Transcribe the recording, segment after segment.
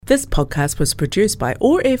This podcast was produced by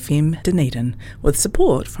OAR FM Dunedin with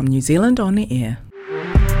support from New Zealand On the Air.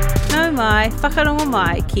 Nau mai, whakarongo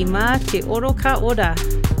mai ki mā te oro ka ora.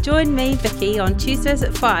 Join me, Vicky, on Tuesdays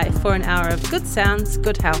at 5 for an hour of good sounds,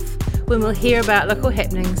 good health, when we'll hear about local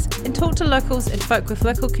happenings and talk to locals and folk with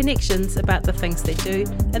local connections about the things they do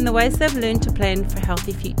and the ways they've learned to plan for a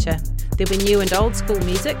healthy future. There'll be new and old school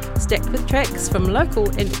music, stacked with tracks from local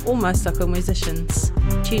and almost local musicians.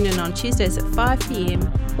 Tune in on Tuesdays at 5pm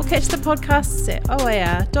or catch the podcasts at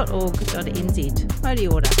oar.org.nz. Mori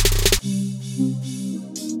ora.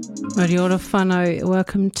 Mori ora whānau,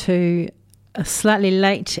 welcome to a slightly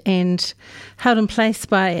late and held in place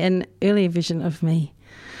by an earlier version of Mā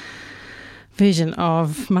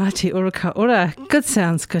Te Oro Ka Ora. Good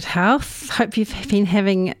sounds, good health. Hope you've been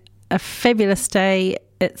having a fabulous day.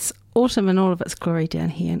 It's autumn in all of its glory down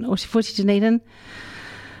here in Ōtepoti Dunedin.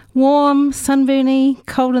 Warm, sunburny,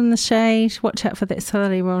 cold in the shade. Watch out for that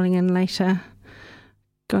southerly rolling in later.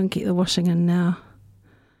 Go and get the washing in now.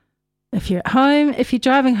 If you're at home, if you're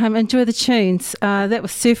driving home, enjoy the tunes. That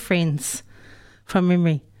was Surf Friends from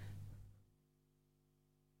memory.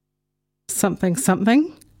 Something.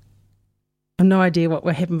 I've no idea what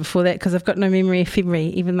happened before that because I've got no memory of February,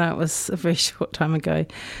 even though it was a very short time ago.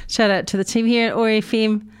 Shout out to the team here at OAR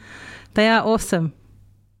FM. They are awesome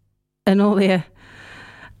in all their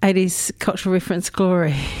 80s cultural reference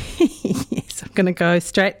glory. Yes, I'm going to go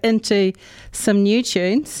straight into some new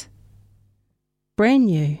tunes. Brand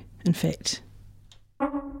new, in fact.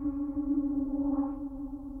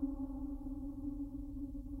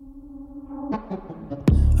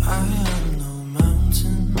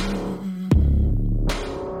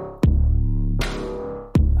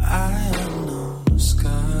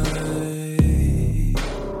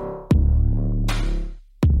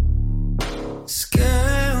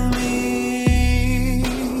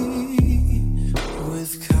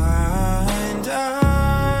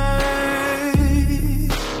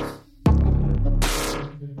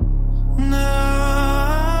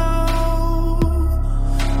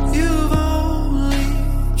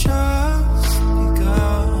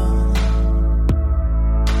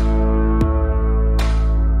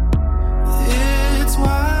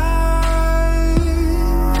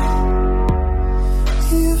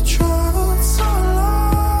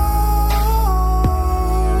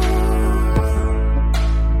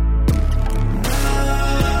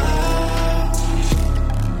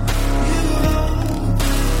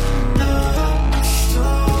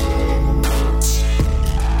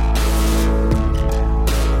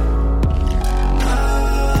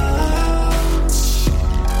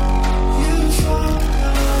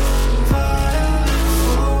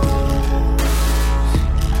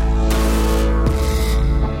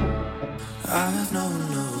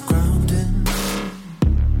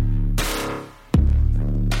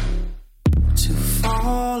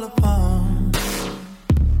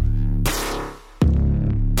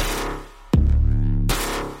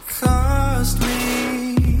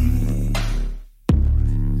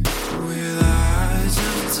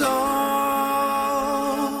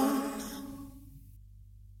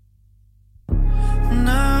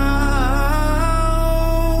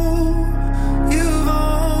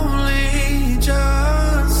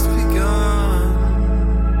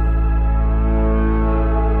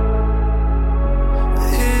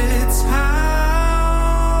 It's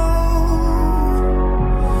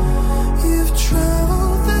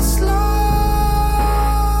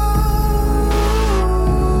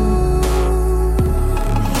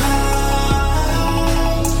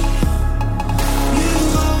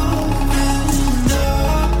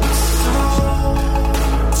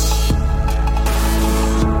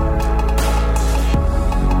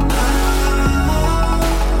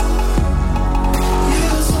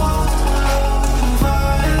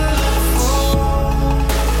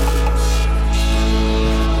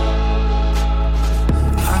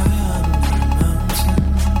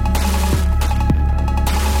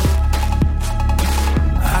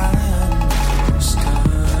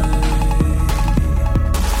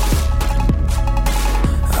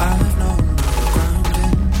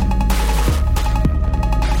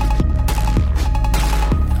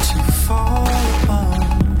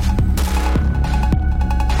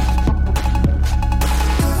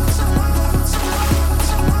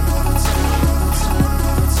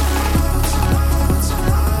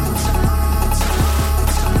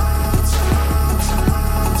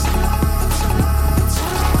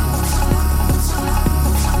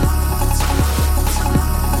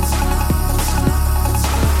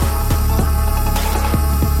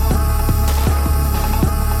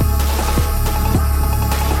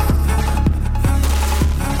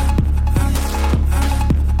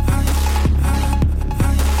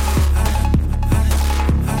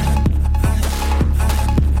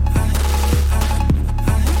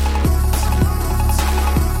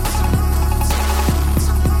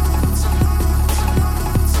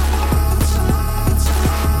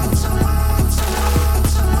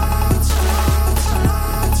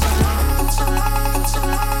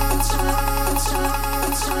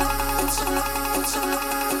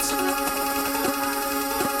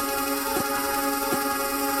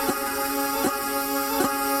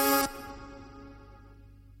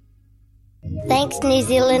Thanks, New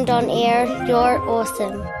Zealand On Air. You're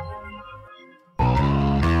awesome.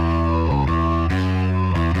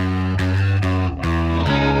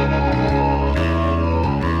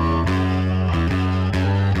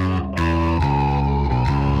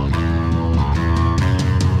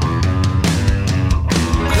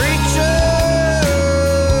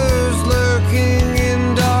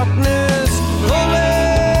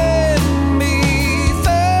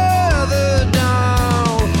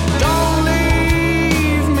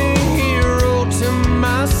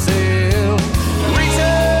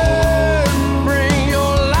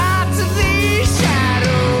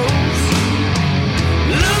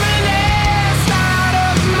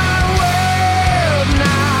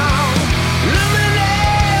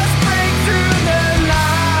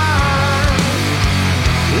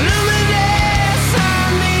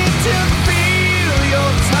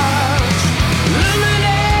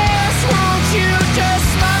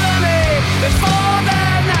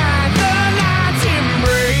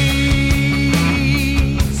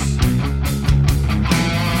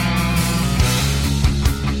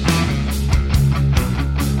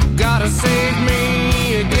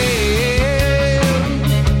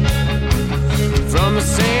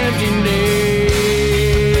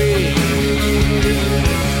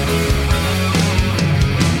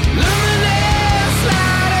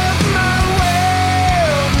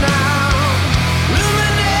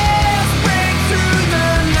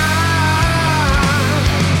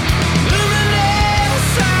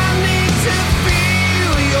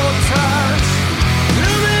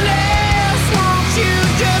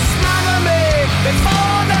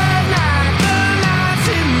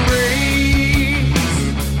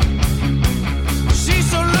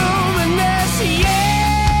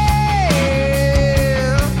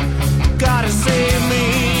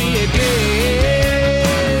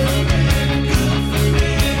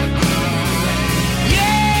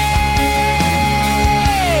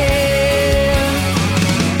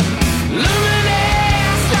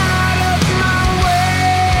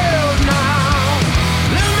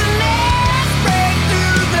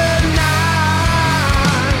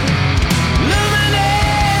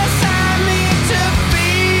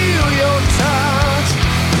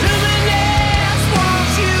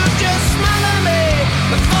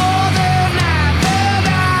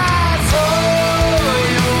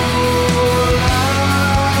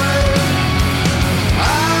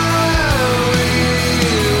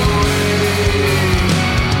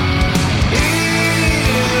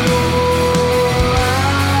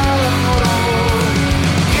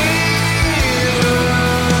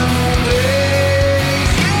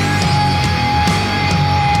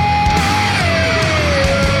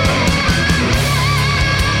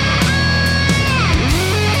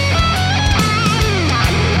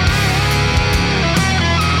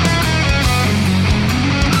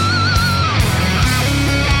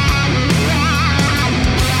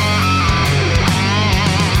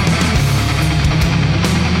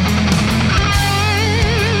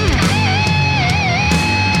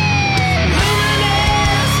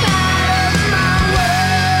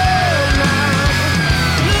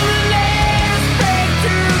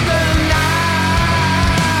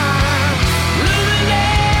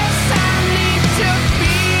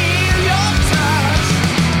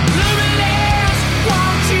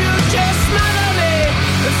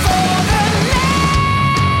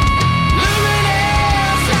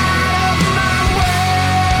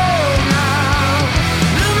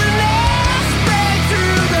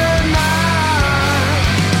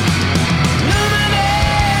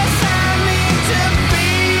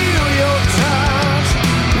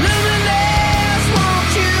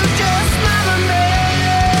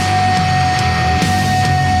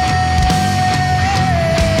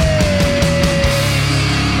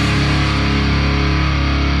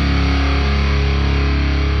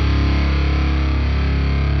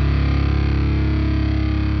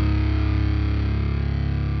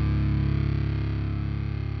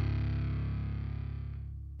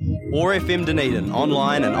 or FM Dunedin,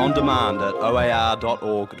 online and on demand at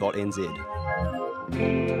oar.org.nz.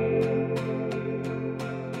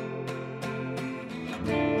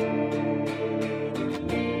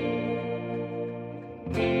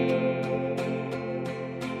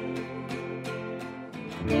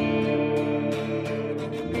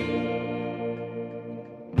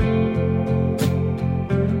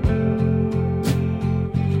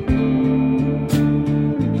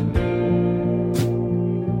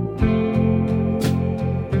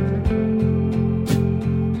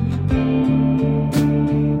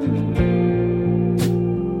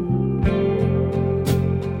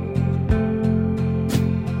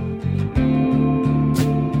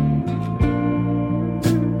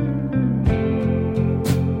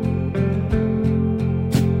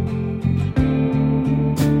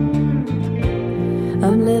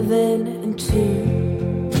 two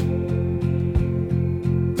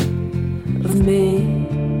of me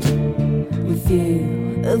with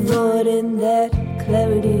you, avoiding that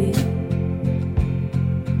clarity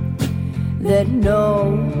that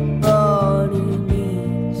nobody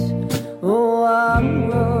needs. Oh, I'm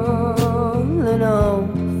rolling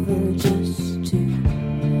over just to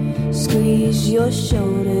squeeze your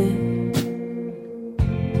shoulder.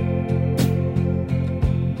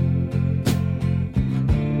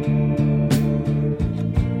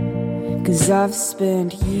 'Cause I've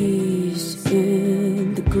spent years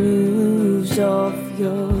in the grooves of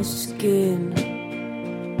your skin.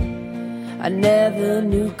 I never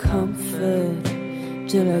knew comfort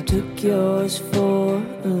till I took yours for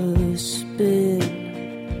a spin.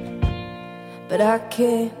 But I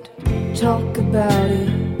can't talk about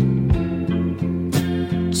it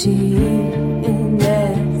to you, and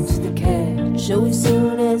that's the catch. So as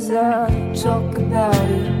soon as I talk about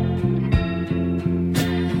it,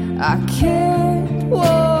 I can't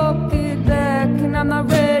walk it back, and I'm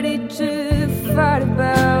not ready to fight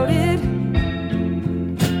about it.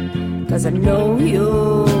 'Cause I know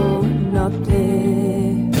you're not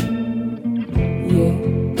there, yeah.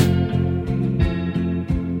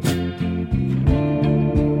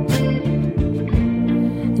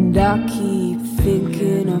 And I keep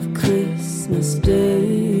thinking of Christmas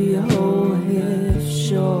Day, a whole half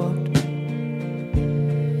short,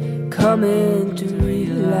 coming to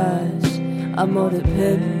realize I'm more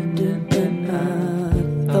dependent than I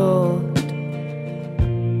thought.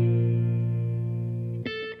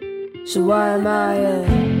 So why am I a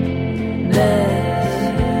mess?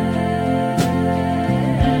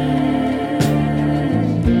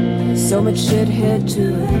 So much shit here to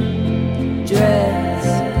address.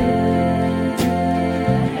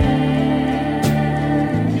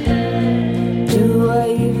 Do I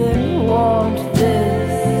even want this?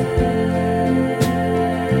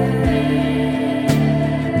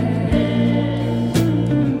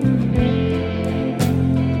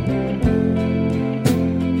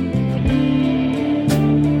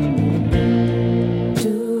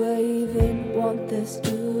 Do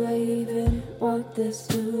I even want this?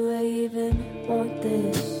 Do I even want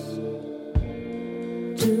this?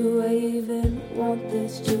 Do I even want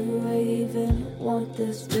this? Do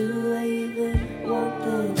I even want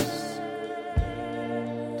this?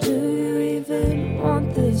 Do you even want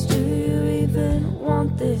this? Do you even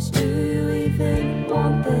want this? Do you even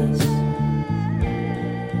want this?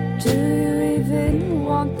 Do you even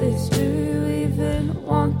want this? Do you even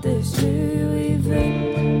want this? Do you even?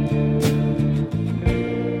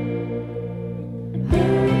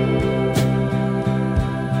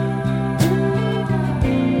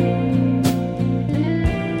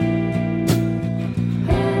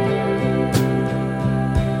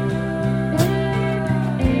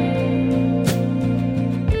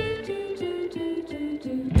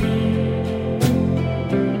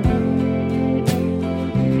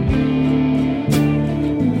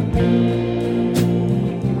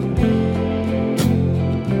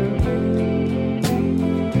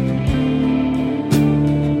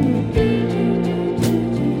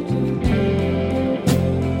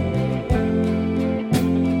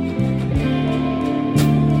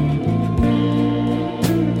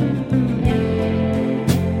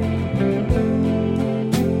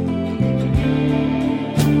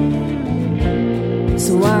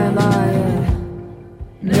 So why am I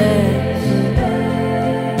a mess?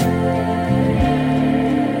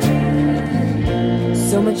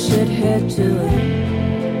 So much shit here to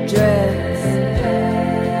address.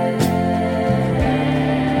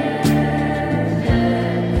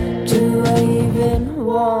 Do I even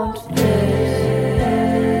want this?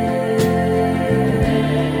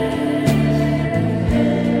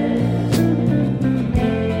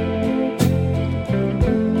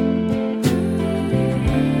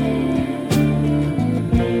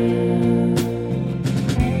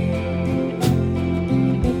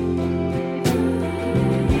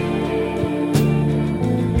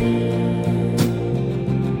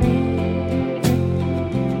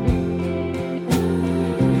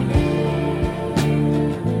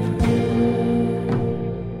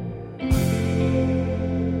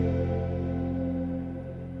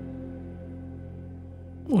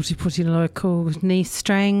 Ōtepoti local Knee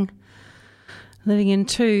Strang, Living in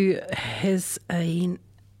Two, has a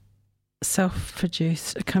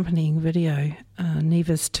self-produced accompanying video.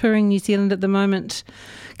 Neva's touring New Zealand at the moment,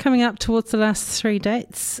 coming up towards the last 3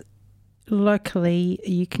 dates. Locally,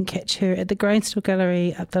 you can catch her at the Grainstor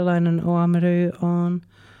Gallery up the line in Oamaru on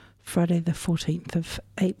Friday the 14th of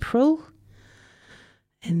April.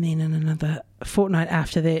 And then in another fortnight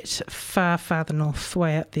after that, farther north,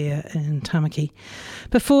 way up there in Tamaki.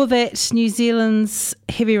 Before that, New Zealand's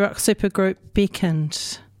heavy rock supergroup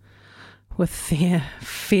beckoned with their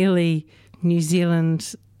fairly New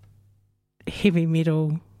Zealand heavy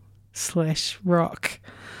metal / rock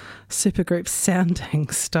supergroup sounding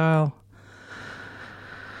style.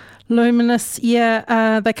 Luminous,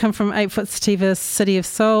 they come from 8 Foot Sativa, City of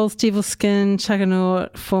Souls, Devil Skin,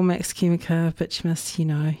 Chuggernaut, Formax Chemica, Bituminous,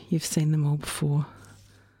 you've seen them all before.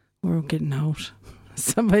 We're all getting old.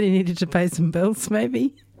 Somebody needed to pay some bills,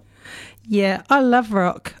 maybe. Yeah, I love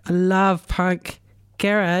rock. I love punk.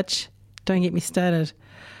 Garage, don't get me started.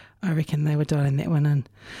 I reckon they were dialing that one in.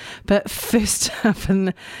 But first up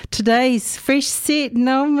in today's fresh set,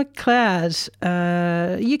 Noel McLeod,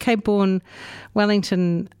 UK-born,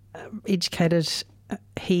 Wellington educated.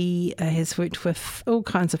 He has worked with all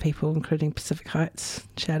kinds of people, including Pacific Heights.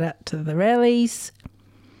 Shout out to the Rallies.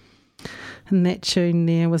 And that tune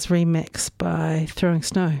there was remixed by Throwing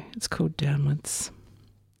Snow. It's called Downwards.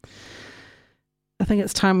 I think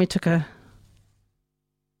it's time we took a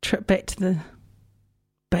trip back to the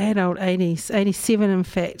bad old 80s. 87, in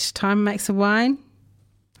fact. Time makes a wine.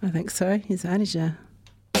 I think so. Here's Anija.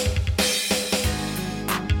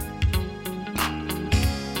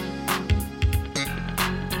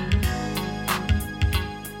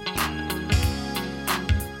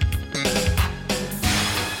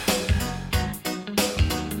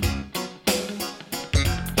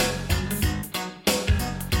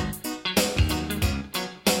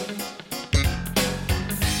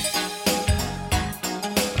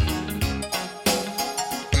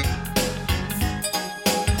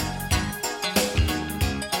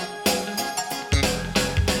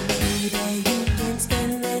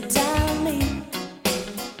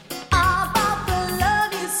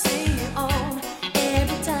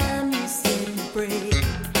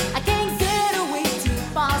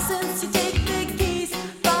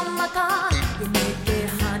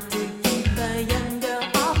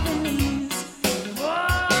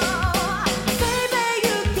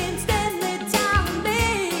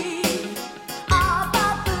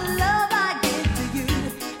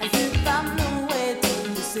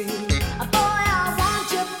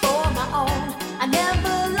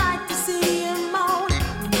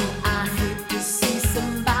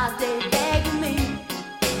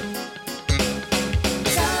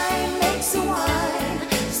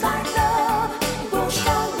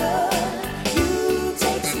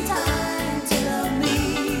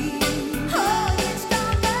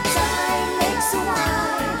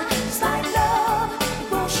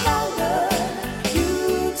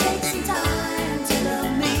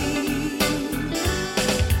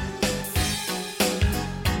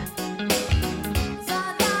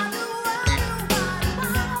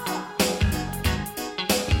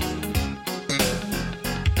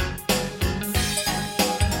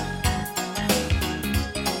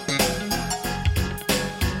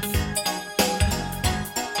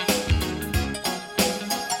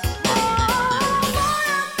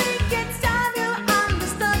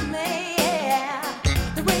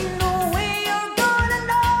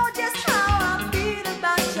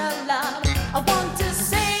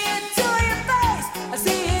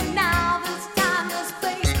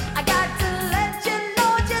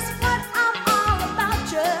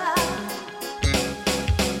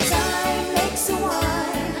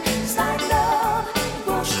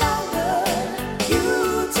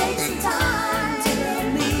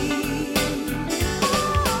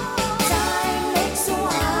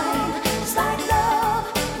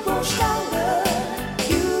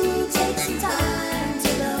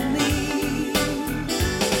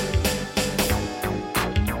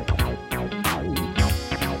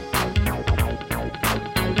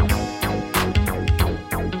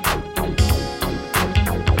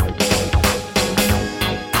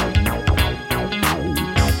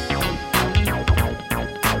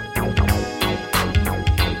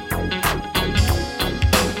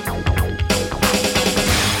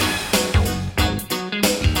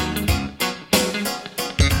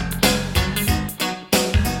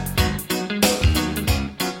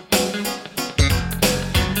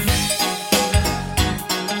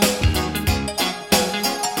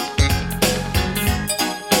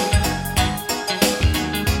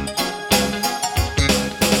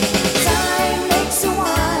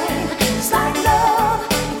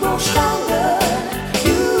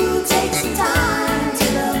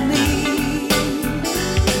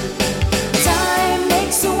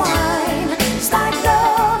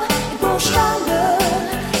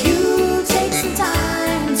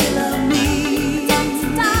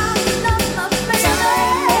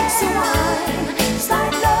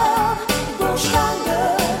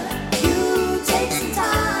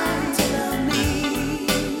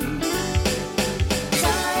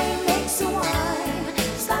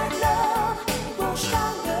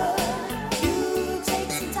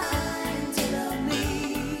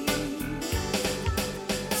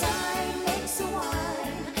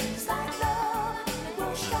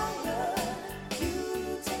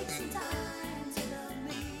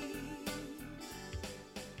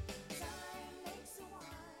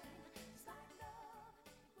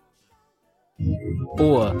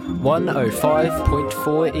 or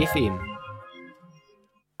 105.4 FM.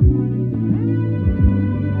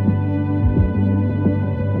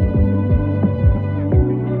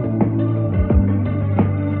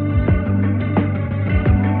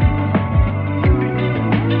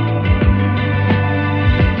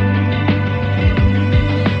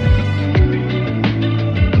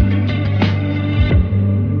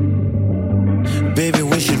 Baby,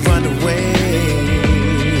 we should run away,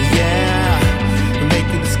 yeah. Make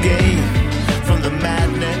an escape from the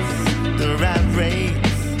madness, the rat race.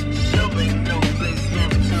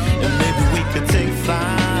 And maybe we could take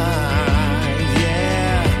flight,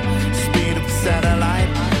 yeah. Speed up the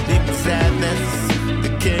satellite, deep in sadness,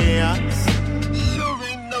 the chaos. Sure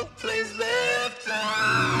ain't no place left.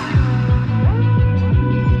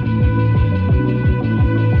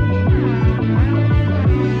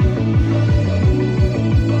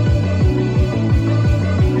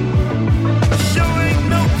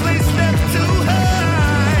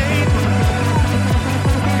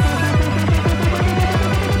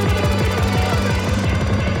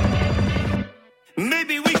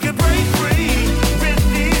 Maybe we could break free with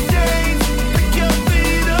these days. Pick your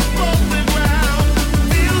feet up off the ground.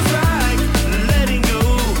 Feels like letting go.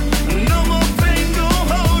 No more pain, go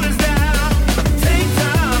hold us down. Take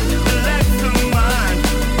time, relax the mind.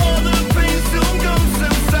 All the pain soon goes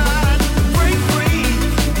subside. Break free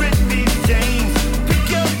with these chains. Pick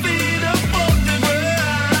your feet up off the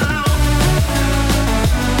ground.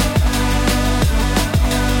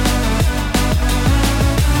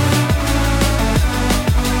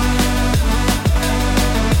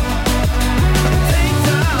 Take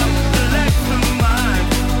time, relax the mind.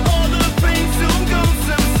 All the pain soon goes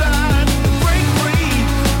subside. Break free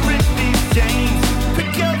with these chains.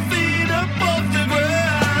 Pick your feet up off the ground.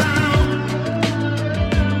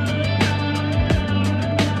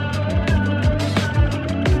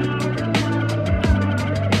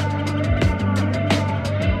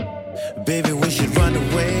 Baby, we should run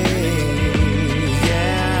away,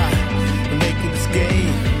 yeah. Make an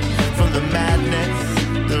escape from the madness,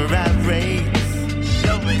 the rat race.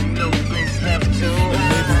 There ain't no place left to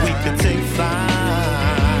hide. Maybe we could take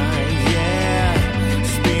flight, yeah.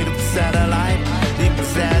 Speed up the satellite, deep in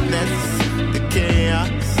sadness, the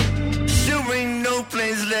chaos. Sure ain't no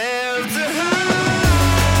place left to hide.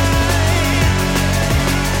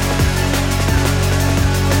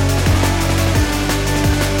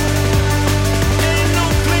 Ain't no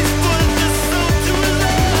place for the soul to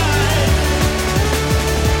lie.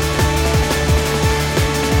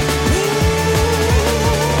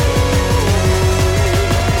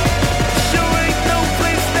 Sure ain't no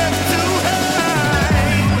place left to hide.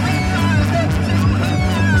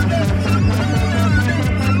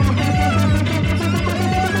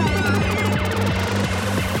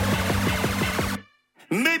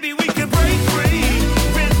 Maybe we could break free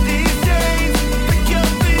with these days. Pick your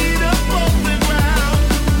feet up off the ground.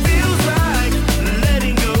 Feels like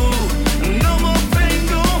letting go. No more pain,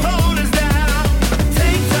 go hold us down.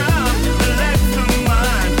 Take time, relax the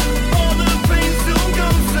mind. All the pain soon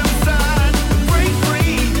goes subside. Break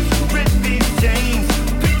free with these chains.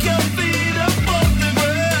 Pick your feet up off the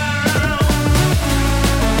ground.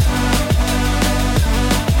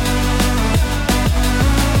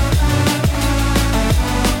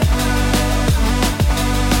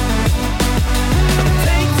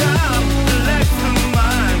 Take time, relax the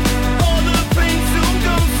mind. All the pain soon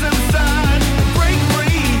goes subside. Break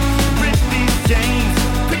free with these chains.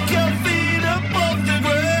 Pick your feet up off the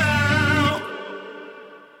ground.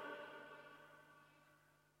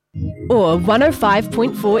 Or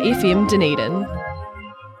 105.4 FM Dunedin.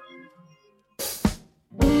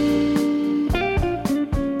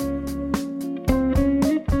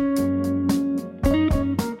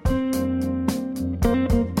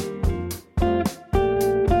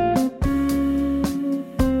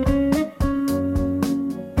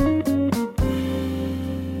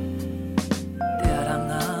 Te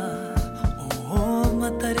aranga o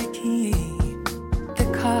matariki, te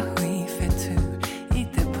kahui whetu i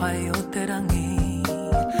te pai o te rangi.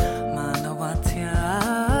 Manawa te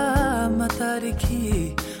matariki,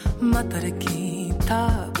 matariki tā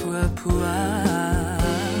puapua.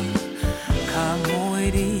 Ka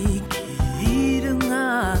moeri ki runga,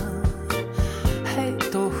 hei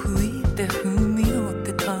tohu i te humi o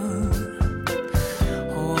te tau.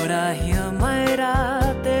 Ora hia mai rā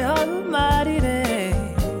te au marire,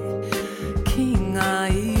 ki ngā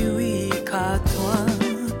iwi katoa.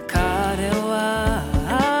 Ka rewa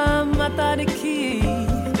matariki,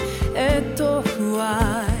 e tohu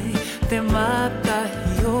ai te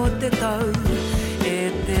matahi o te tau. E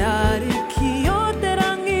te ariki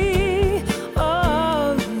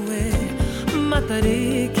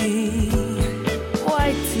matariki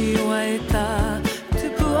waiti waita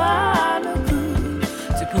tupuanuku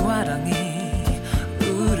tupuarangi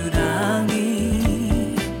ururangi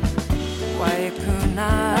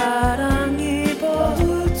waipunarangi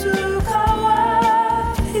bohutu kawa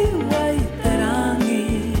hiwaiterangi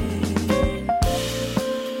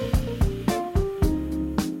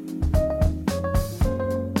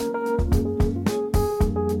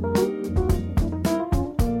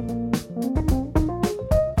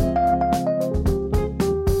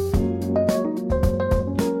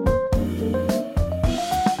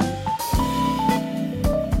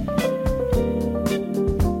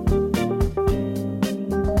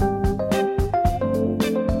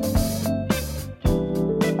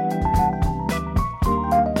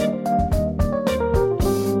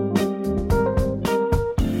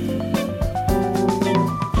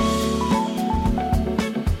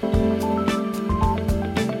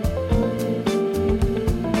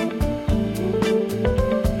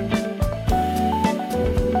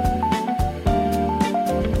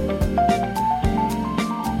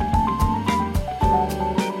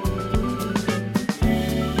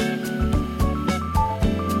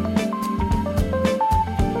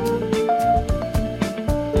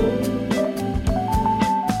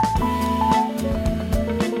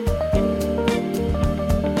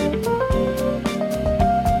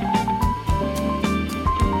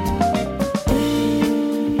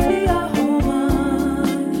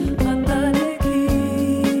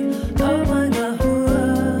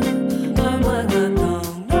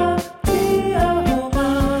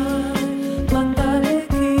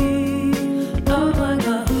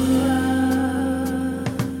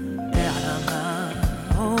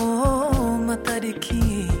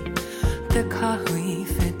te kahui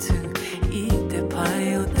whetu I te pai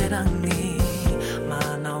o te rangi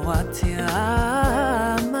Mana watia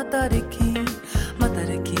matariki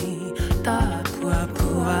Matariki tā pua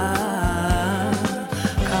pua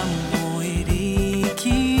Ka moeri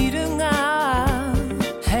ki runga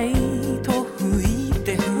Hei tohu I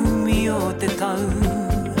te humi o te tau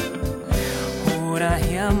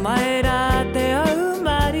Horahia mai rā te au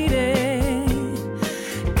marire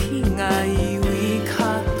Ki ngā iwi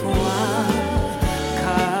katoa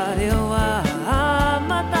Ka rewa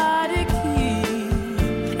matariki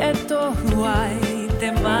E tohu ai te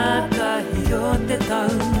matahi o te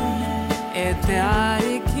tau E te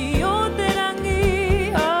ariki o te rangi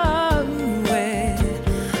Aue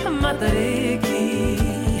matariki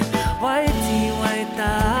Waiti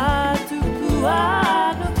waita tupu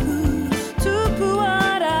anaku Tupu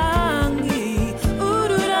arangi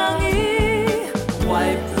Ururangi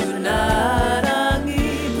Waipunarangi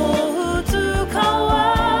Mohutu kawa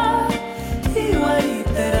Hiwai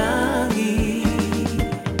te rangi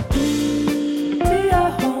Tia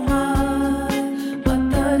homai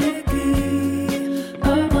Matariki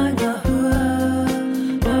Mamai ngā hua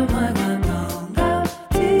Mamai ngā naunga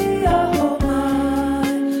Tia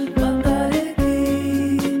homai Matariki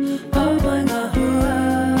Mamai ngā hua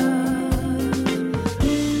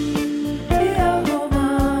Tia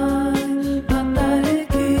homai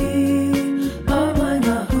Matariki Mamai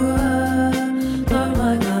ngā hua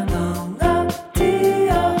Mamai ngā naunga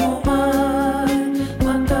Tia homai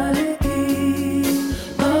Matariki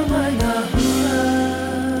Mamai ngā hua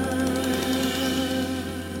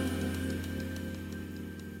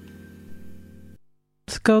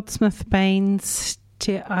It's Goldsmith Baines,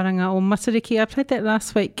 Te Aranga o Matariki. I played that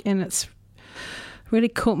last week and it's really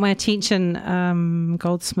caught my attention.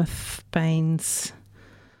 Goldsmith Baines,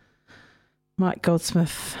 Mike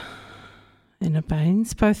Goldsmith, Anna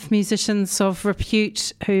Baines, both musicians of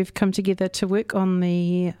repute who've come together to work on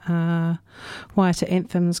the Waiata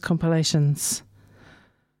Anthems compilations.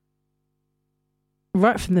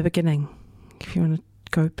 Right from the beginning, if you want to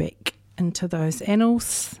go back into those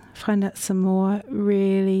annals, find out some more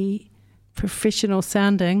really professional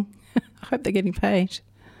sounding. I hope they're getting paid.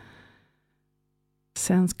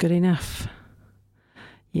 Sounds good enough.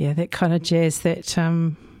 Yeah, that kind of jazz that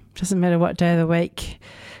doesn't matter what day of the week,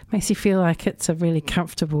 makes you feel like it's a really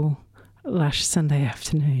comfortable, lush Sunday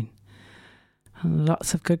afternoon. And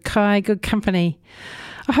lots of good kai, good company.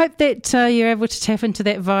 I hope that you're able to tap into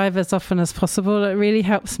that vibe as often as possible. It really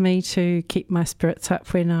helps me to keep my spirits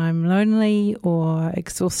up when I'm lonely or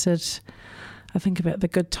exhausted. I think about the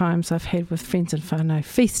good times I've had with friends and whānau,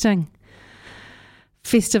 feasting,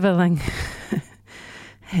 festivaling,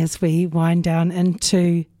 as we wind down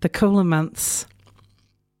into the cooler months.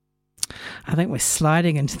 I think we're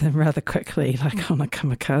sliding into them rather quickly, like on a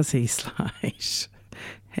kamikaze slide,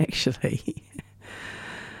 actually.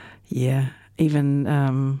 Yeah, even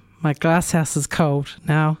my glass house is cold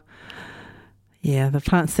now. Yeah, the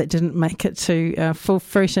plants that didn't make it to full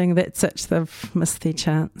fruiting, that's it, they've missed their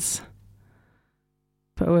chance.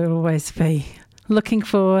 But we'll always be looking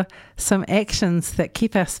for some actions that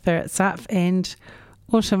keep our spirits up, and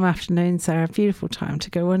autumn afternoons are a beautiful time to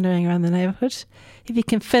go wandering around the neighbourhood. If you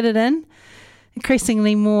can fit it in,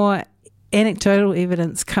 increasingly more anecdotal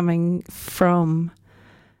evidence coming from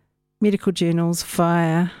medical journals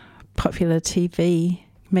via popular TV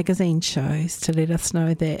magazine shows to let us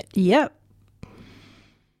know that, yep,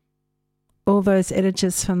 all those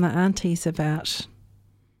adages from the aunties about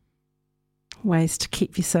ways to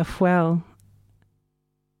keep yourself well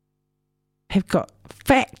have got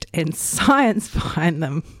fact and science behind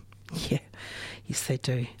them. Yeah, yes they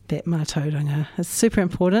do. That mātauranga is super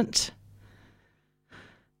important.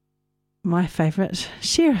 My favourite,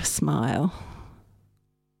 share a smile.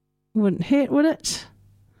 Wouldn't hurt, would it?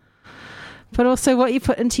 But also what you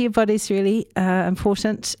put into your body is really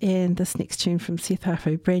important. And this next tune from Seth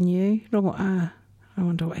Hafu, brand new, Rongo'a. I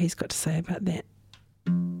wonder what he's got to say about that.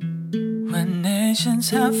 When nations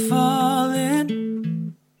have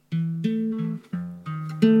fallen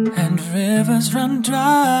and rivers run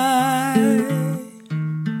dry,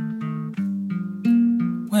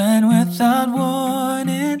 when without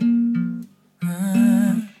warning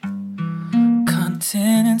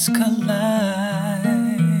continents collide,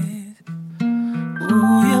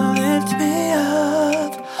 ooh, you lift me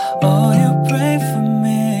up, oh, you pray for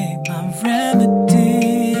me, my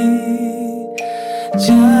remedy,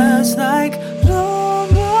 just like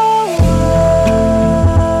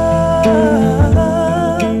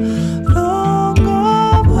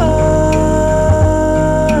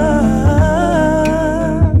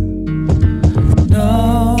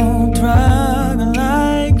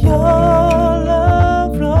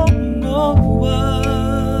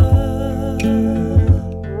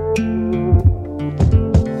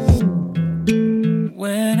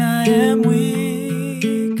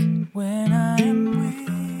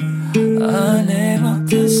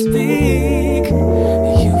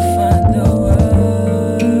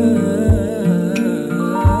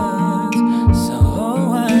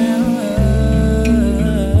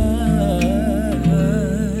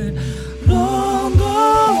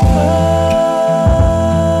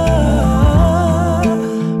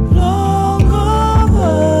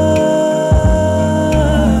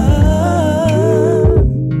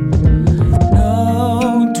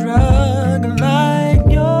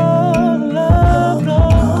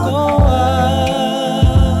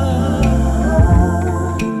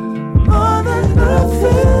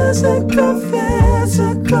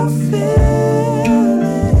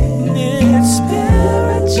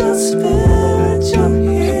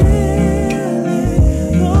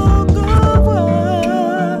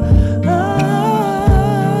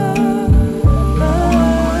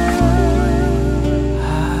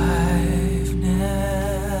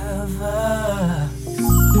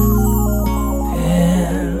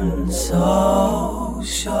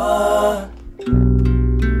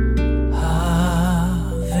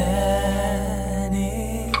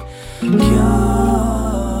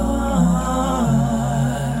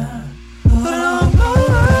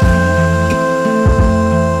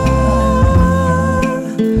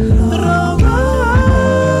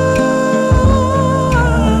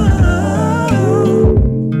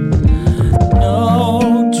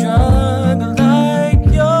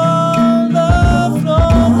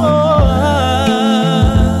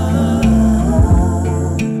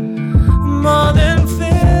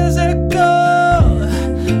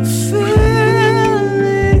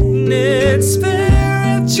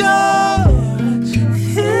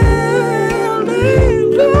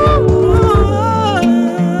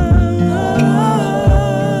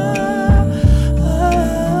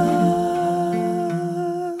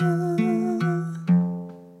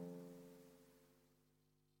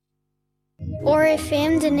Or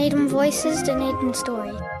FM, Dunedin Voices, Dunedin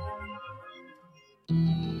Story.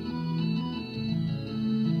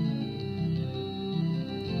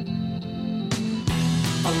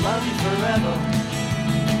 I'll love you forever,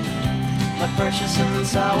 my precious and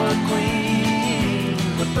sour queen,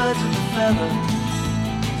 with birds of a feather.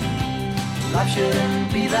 Life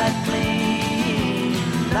shouldn't be that clean.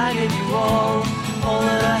 I gave you all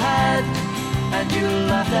that I had, and you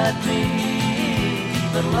laughed at me.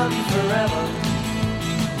 But I'll love you forever,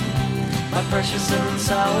 my precious and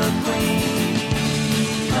sour queen.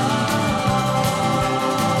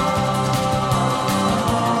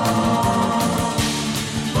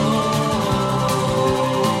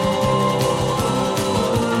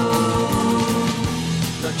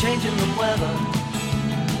 Changing the weather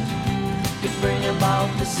could bring about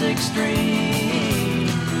this extreme.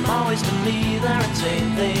 Always always believe they're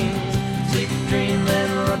insane things. Sleep, dream, then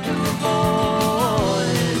run to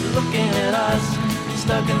avoid looking at us,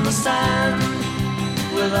 stuck in the sand,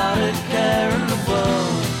 without a care in the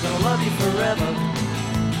world. Gonna love you forever,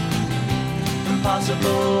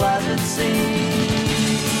 impossible as it seems.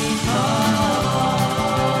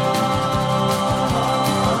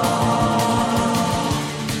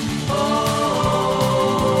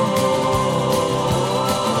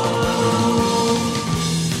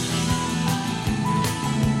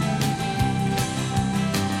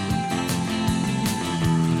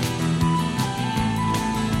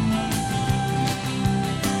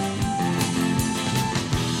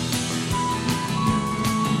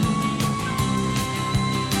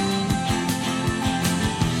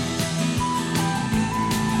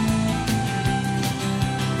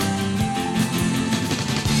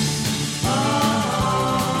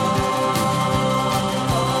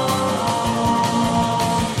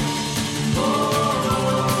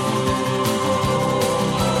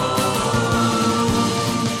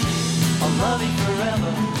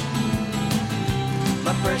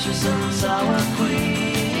 Precious and sour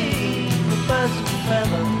queen, the birds of a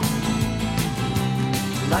feather.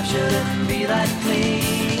 Life shouldn't be that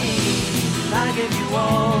clean. I gave you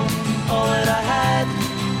all that I had,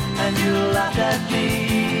 and you laughed at me.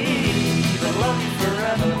 But love you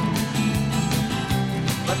forever,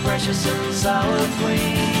 my precious and sour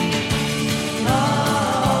queen.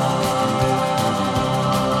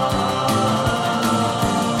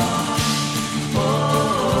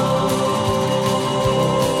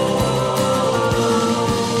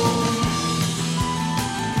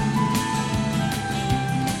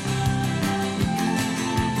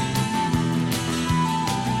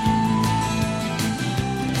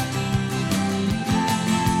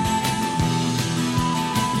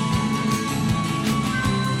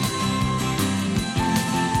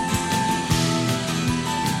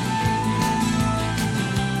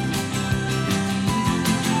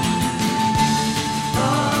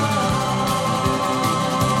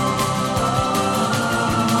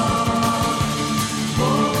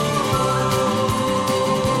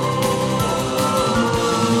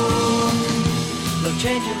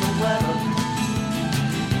 Changing the weather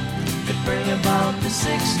could bring about this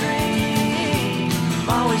extreme.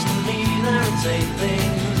 Always believe they're insane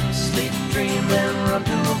things. Sleep, dream, then run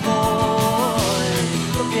to avoid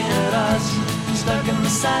looking at us, stuck in the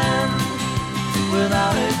sand,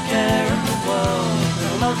 without a care in the world.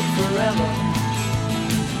 I'll love you forever,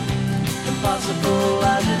 impossible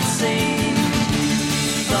as it seems.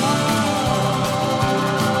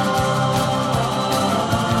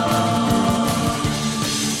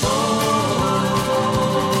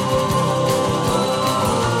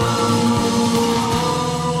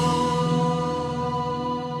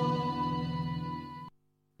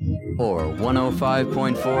 Or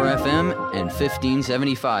 105.4 FM and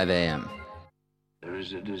 1575 AM. There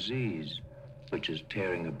is a disease which is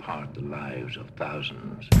tearing apart the lives of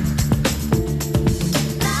thousands.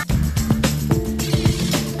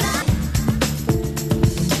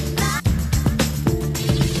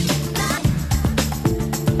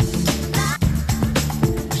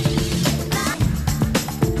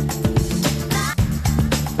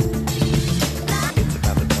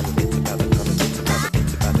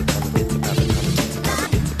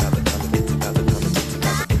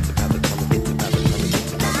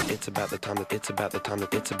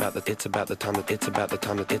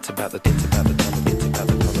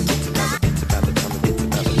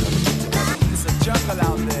 It's a jungle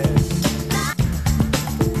out there.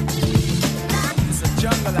 It's a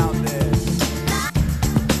jungle out there.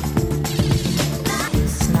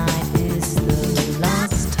 This night is the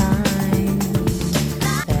last time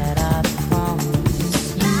that I promise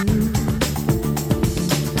you.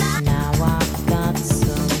 Now I've got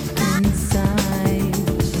some insight.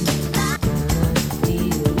 Gonna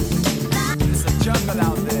deal with you. It's a jungle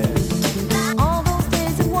out there. All those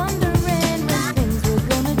days of wondering when things were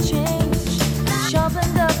gonna change. Shoving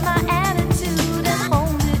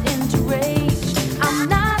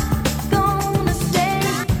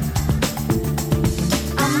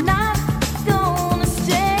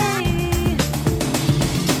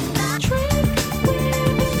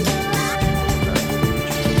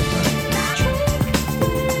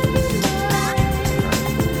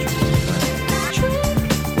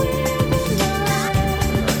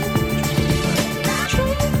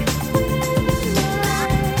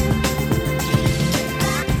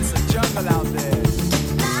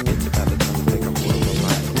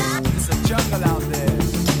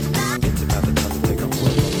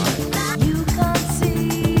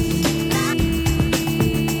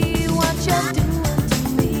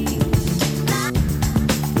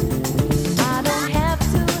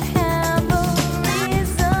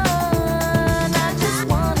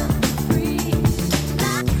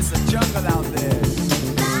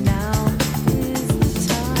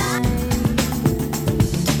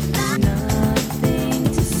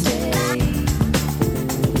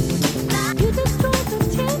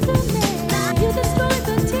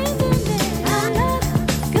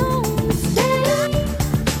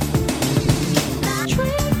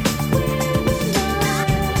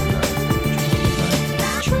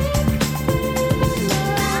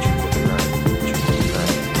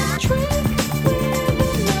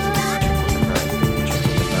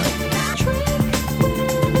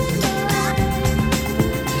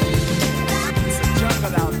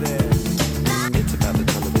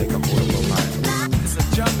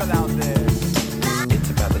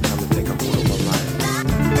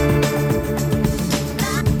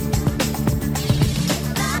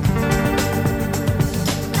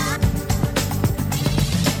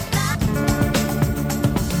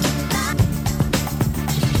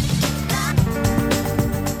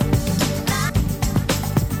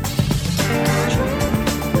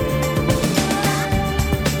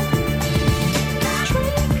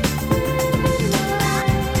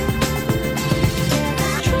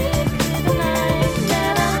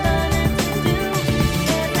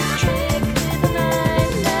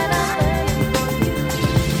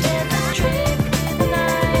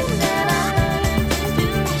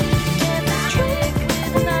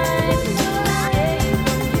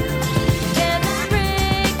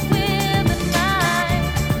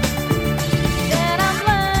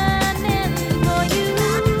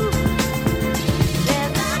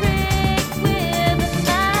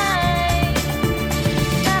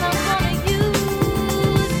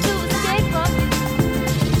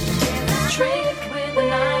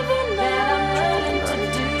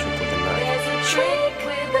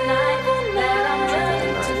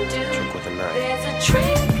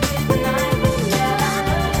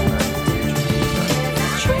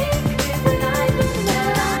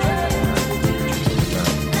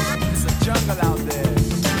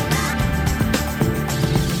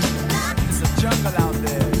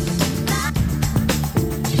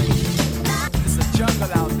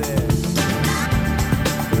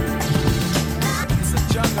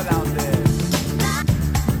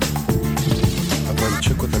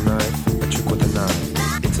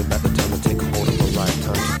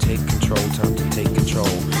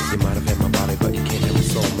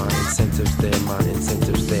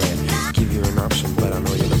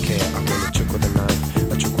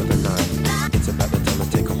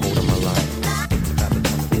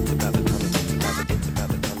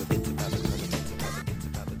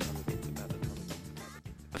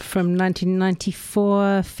from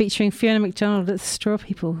 1994, featuring Fiona MacDonald, It's Straw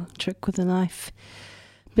People, Trick with a Knife.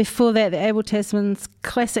 Before that, the Abel Tasman's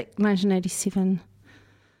classic 1987,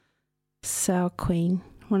 Sour Queen,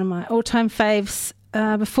 one of my all-time faves.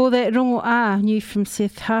 Before that, Rongo A, new from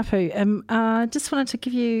Seth Hapu. Just wanted to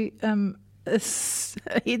give you a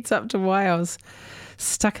heads up to why I was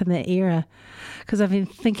stuck in that era, because I've been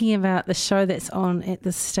thinking about the show that's on at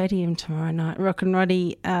the stadium tomorrow night, Rock and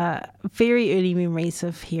Roddy. Very early memories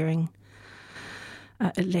of hearing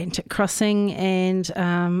Atlantic Crossing and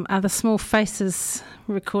other Small Faces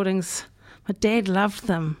recordings. My dad loved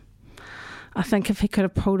them. I think if he could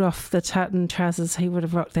have pulled off the tartan trousers, he would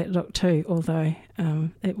have rocked that look too, although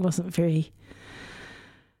it wasn't very...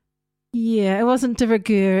 Yeah, it wasn't de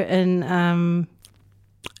rigueur in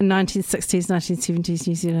 1960s, 1970s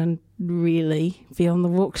New Zealand, really, beyond the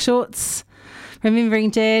walk shorts. Remembering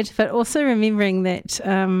Dad, but also remembering that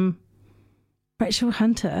Rachel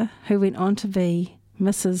Hunter, who went on to be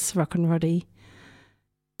Mrs. Rock and Roddy,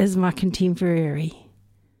 is my contemporary.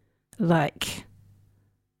 Like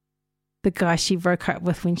the guy she broke up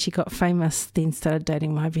with when she got famous, then started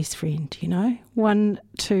dating my best friend,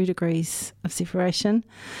 1-2 degrees of separation.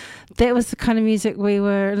 That was the kind of music we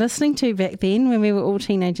were listening to back then when we were all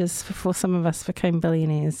teenagers, before some of us became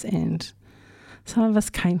billionaires and some of us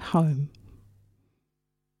came home.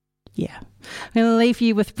 Yeah. I'm going to leave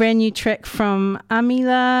you with a brand new track from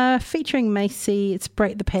Amila featuring Macy. It's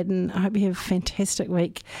Break the Pattern. I hope you have a fantastic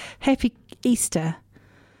week. Happy Easter,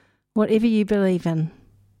 whatever you believe in.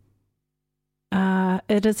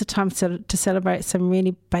 It is a time to celebrate some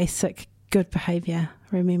really basic good behaviour,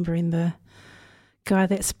 remembering the guy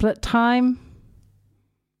that split time.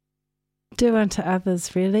 Do unto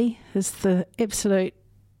others, really, is the absolute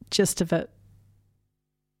gist of it.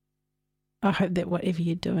 I hope that whatever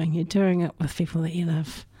you're doing it with people that you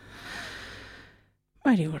love.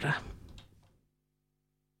 Mighty order.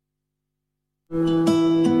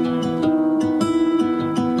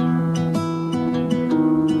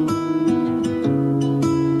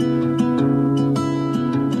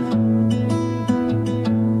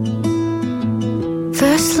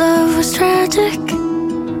 First love was tragic,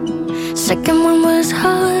 second one was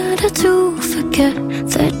harder to forget.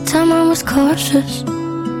 Third time I was cautious,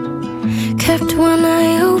 kept one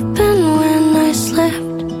eye open when I slept.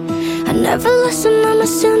 I never listened, I'm a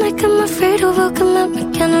cynic, I'm afraid of all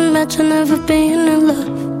commitment. Can't imagine ever being in love.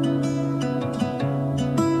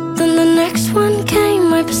 Then the next one came,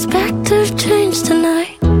 my perspective changed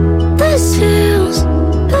tonight. This feels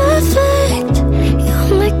perfect,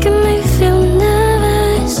 you're making me feel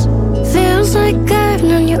nervous. Feels like I've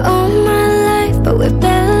known you all my life, but we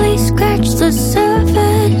barely scratched the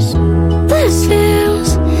surface. This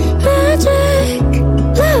feels magic,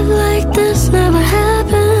 love like this never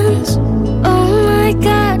happens. Oh my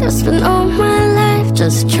God, I spent all my life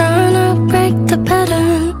just trying to break the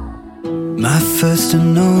pattern. My first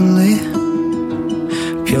and only,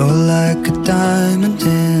 pure like a diamond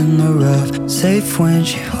in the rough, safe when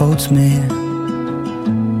she holds me.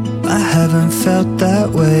 I haven't felt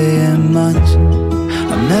that way in months.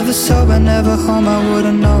 I'm never sober, never home, I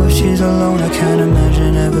wouldn't know if she's alone. I can't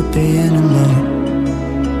imagine ever being alone.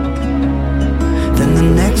 Then the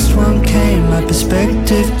next one came, my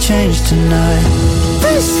perspective changed tonight.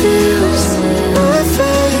 This feels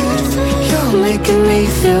perfect, you're making me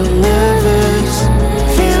feel nervous.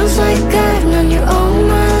 Feels like I've known you all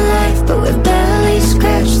my life, but we barely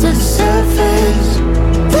scratched the surface.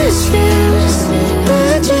 This feels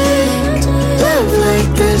magic, love like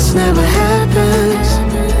this never happens.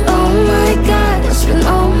 Oh my God, I spent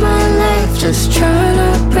all my life just trying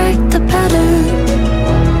to break the pattern.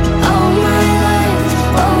 All my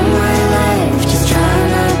life, just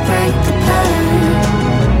trying to break the pattern.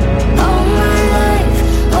 All my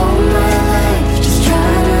life, just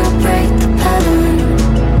trying to break the pattern.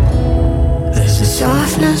 There's a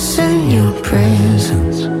softness in your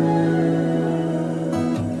presence,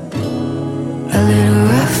 a little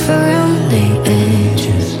rough around the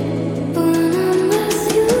edges. When I'm with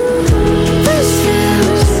you, this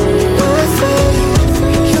feels perfect,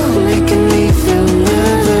 you're making me feel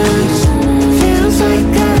nervous. Feels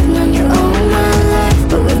like I've known you all my life,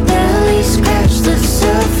 but we barely scratched the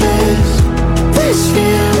surface. This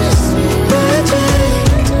feels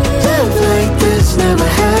magic, love like this never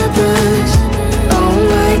happens. Oh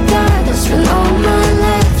my God, I spent all my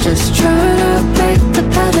life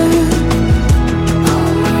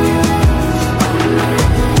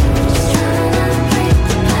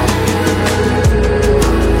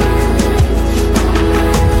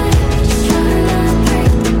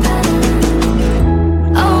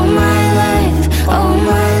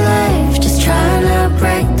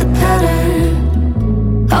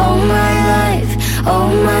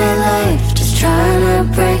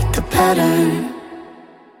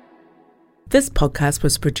This podcast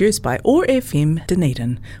was produced by OAR FM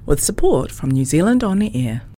Dunedin with support from New Zealand On the Air.